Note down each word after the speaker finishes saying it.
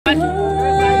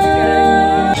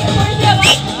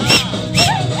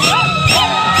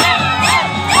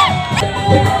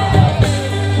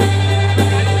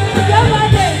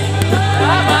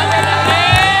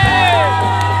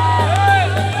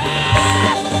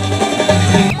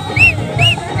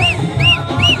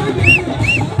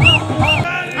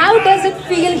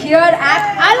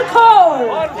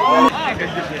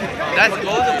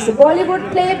Bollywood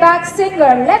playback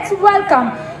singer. Let's welcome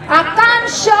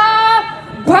Akanksha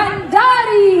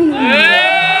Bhandari.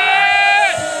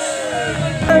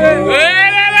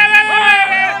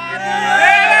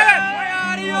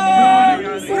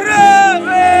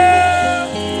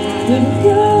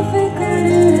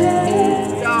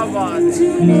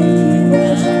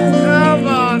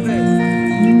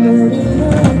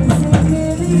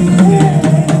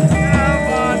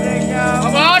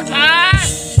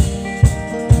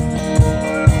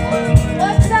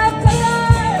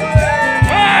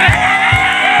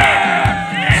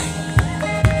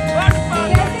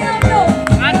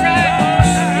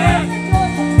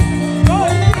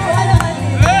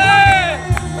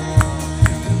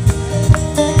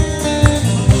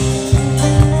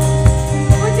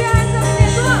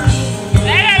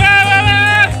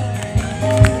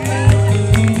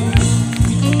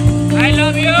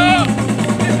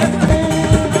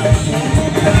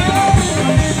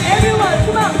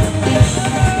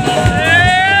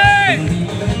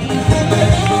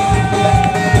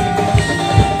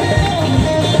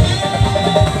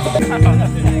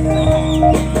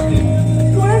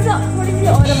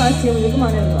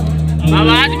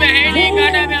 आवाज में है नहीं,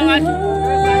 गाना में आवाज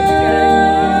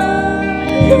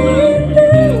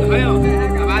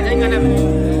है, गाना में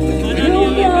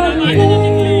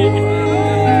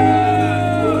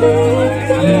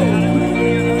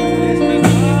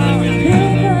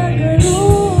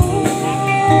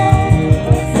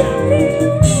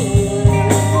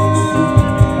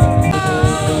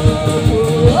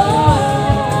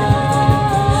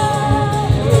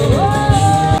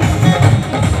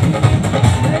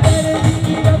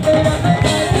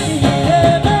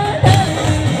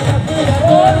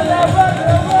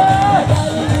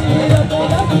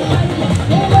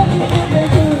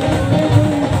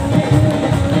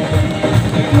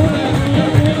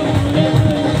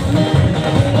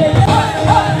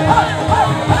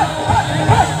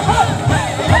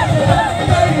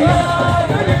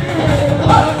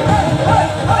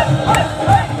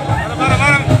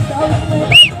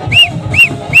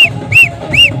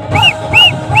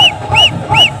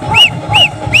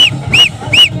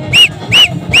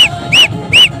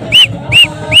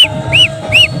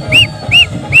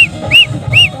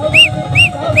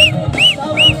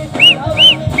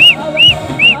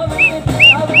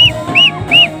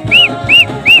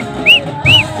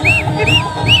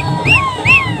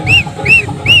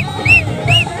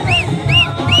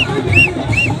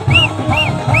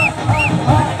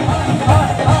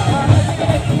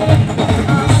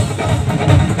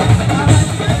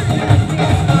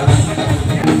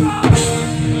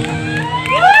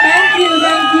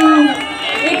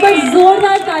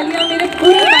जोरदार तालियां मेरे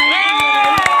पूरे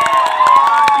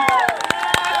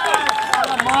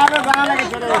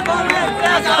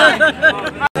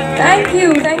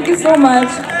thank you so much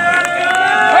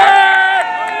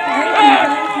thank you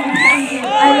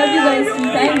I love you guys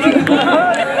thank you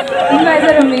guys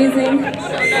are amazing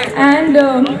and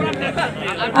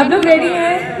आप लोग रेडी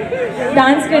हैं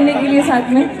डांस करने के लिए साथ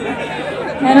में,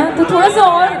 है ना? तो थोड़ा सा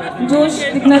और जोश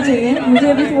दिखना चाहिए, मुझे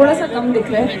अभी थोड़ा सा कम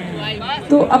दिख रहा है,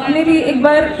 तो अपने लिए एक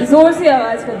बार जोर से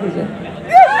आवाज कर दीजिए।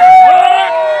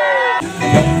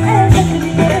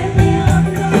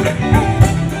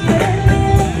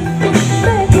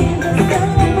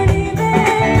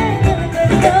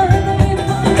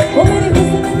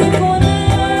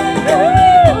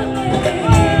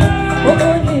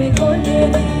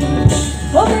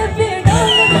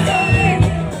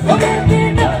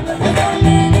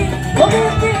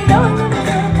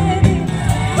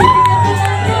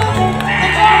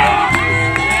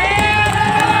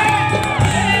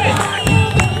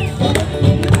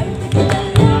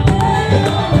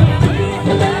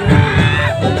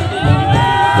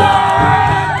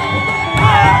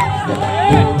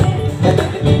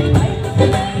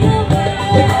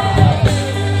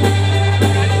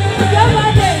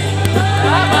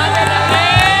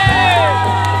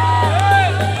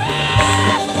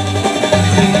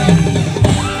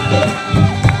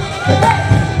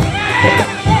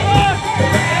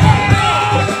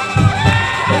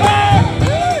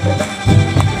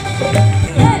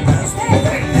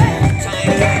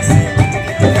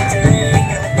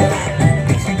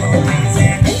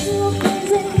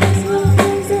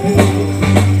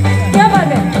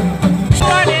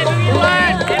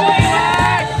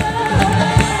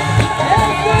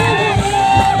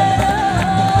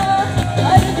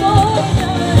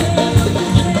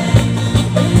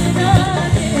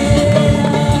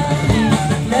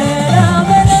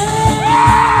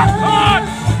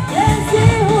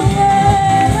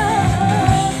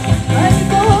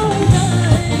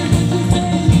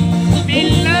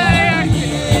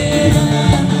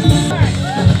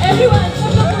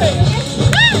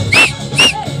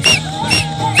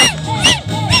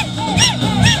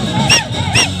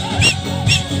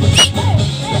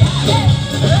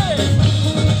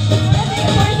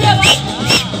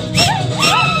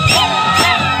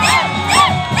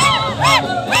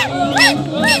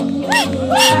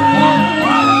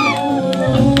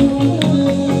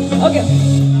 Okay.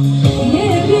 ये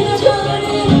भी न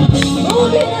जाने, वो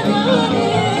भी न जाने,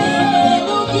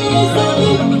 लोग ये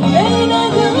सभी मैं न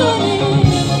जाने,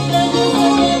 मेरा जो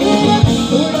है मेरा,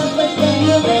 थोड़ा पसंद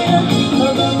मेरा,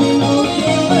 हवा में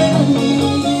होके बड़ा।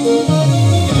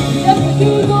 जब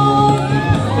क्यों कोई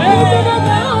ये भी न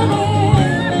जाने,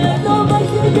 मैं तो बस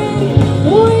गई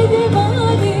हुई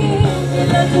दीवानी,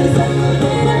 मेरा जो है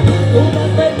मेरा, थोड़ा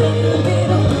पसंद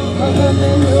मेरा, हवा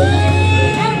में होके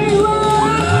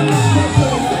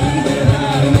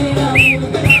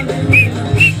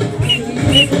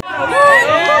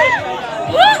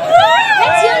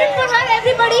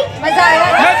मजा आएगा।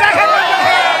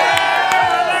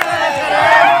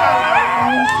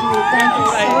 Thank you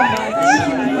so much.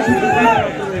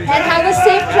 And have a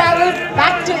safe travel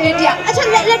back to India. Achha,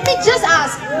 let me just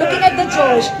ask, looking at the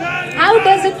Josh, how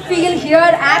does it feel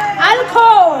here at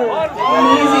Alcor?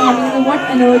 Amazing, amazing. What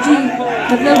energy.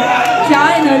 मतलब क्या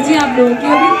energy आप लोगों की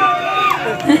अभी?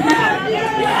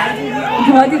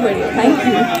 बहुत ही बढ़िया. Thank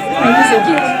you. Thank you so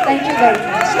much. Thank you very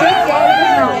much. Take care.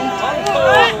 Good night.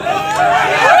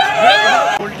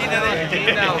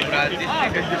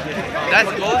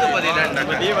 That's close to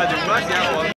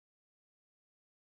the